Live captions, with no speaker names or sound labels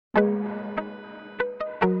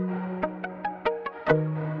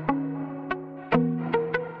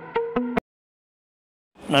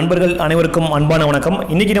நண்பர்கள் அனைவருக்கும் அன்பான வணக்கம்.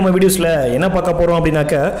 இன்றைக்கி நம்ம வீடியோஸில் என்ன பார்க்க போகிறோம்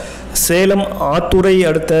அப்படின்னாக்க, சேலம் ஆத்தூரை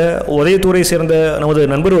அடுத்த உதயத்தூரை சேர்ந்த நமது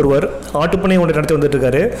நண்பர் ஒருவர் ஆட்டுப்பண்ணை ஒன்று நடத்தி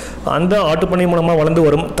வந்துட்டுருக்காரு. அந்த ஆட்டுப்பண்ணை மூலமாக வளர்ந்து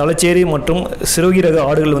வரும் தலைச்சேரி மற்றும் சிரோகி ரக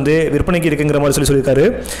ஆடுகள் விற்பனைக்கு இருக்குங்கிற மாதிரி சொல்லியிருக்காரு.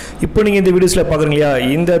 இப்போ நீங்கள் இந்த வீடியோஸில் பார்க்குறீங்க இல்லையா,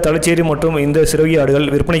 இந்த தலைச்சேரி மற்றும் இந்த சிரோகி ஆடுகள்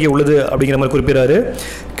விற்பனைக்கு உள்ளது அப்படிங்கிற மாதிரி குறிப்பிடுறாரு.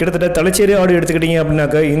 கிட்டத்தட்ட தலைச்சேரி ஆடு எடுத்துக்கிட்டீங்க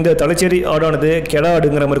அப்படின்னாக்க, இந்த தலைச்சேரி ஆடானது கெடா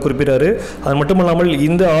ஆடுங்கிற மாதிரி குறிப்பிடுறாரு. அது மட்டும் இல்லாமல்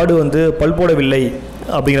இந்த ஆடு பல் போடவில்லை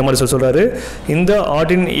அப்படிங்கிற மாதிரி சொல்கிறாரு. இந்த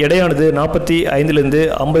ஆட்டின் எடையானது 45லேருந்து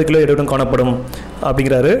 50 கிலோ எடையுடன் காணப்படும்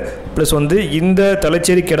அப்படிங்கிறாரு. ப்ளஸ் இந்த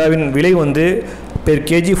தலைச்சேரி கெடாவின் விலை பெர்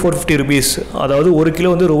கேஜி 450 ருபீஸ், அதாவது ஒரு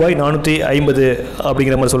கிலோ ரூபாய் 450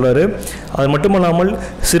 அப்படிங்கிற மாதிரி சொல்கிறாரு. அது மட்டும் இல்லாமல்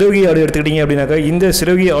சிரோகி ஆடு எடுத்துக்கிட்டிங்க அப்படின்னாக்கா, இந்த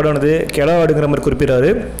சிரோகி ஆடானது கெடா ஆடுங்கிற மாதிரி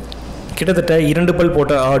குறிப்பிடுறாரு. கிட்டத்தட்ட 2 பல்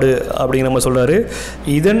போட்ட ஆடு அப்படிங்கிற மாதிரி சொல்கிறாரு.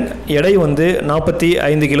 இதன் எடை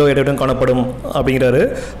 45 கிலோ எடையுடன் காணப்படும் அப்படிங்கிறாரு.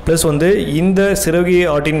 ப்ளஸ் இந்த சிரோகி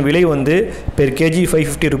ஆட்டின் விலை பெர் கேஜி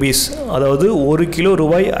 550 ருபீஸ், அதாவது ஒரு கிலோ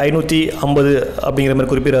ரூபாய் 550 அப்படிங்கிற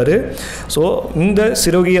மாதிரி குறிப்பிடுறாரு. ஸோ இந்த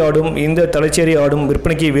சிரோகி ஆடும் இந்த தலைச்சேரி ஆடும்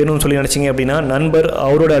விற்பனைக்கு வேணும்னு சொல்லி நினச்சிங்க அப்படின்னா, நண்பர்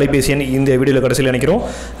அவரோட அலைபேசி எண் இந்த வீடியோவில் கடைசியில் நினைக்கிறோம்.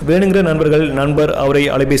 வேணுங்கிற நண்பர் அவரை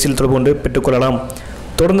அலைபேசியில் தொடர்பு கொண்டு பெற்றுக்கொள்ளலாம்.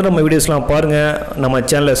 தொடர்ந்து நம்ம வீடியோஸ்லாம் பாருங்கள். நம்ம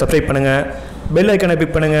சேனலை சப்ஸ்கிரைப் பண்ணுங்கள், பெல் ஐக்கானை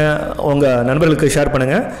கிளிக் பண்ணுங்கள், உங்கள் நண்பர்களுக்கு ஷேர்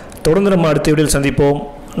பண்ணுங்கள். தொடர்ந்து நம்ம அடுத்த வீடியோவில் சந்திப்போம்.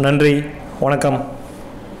 நன்றி, வணக்கம்.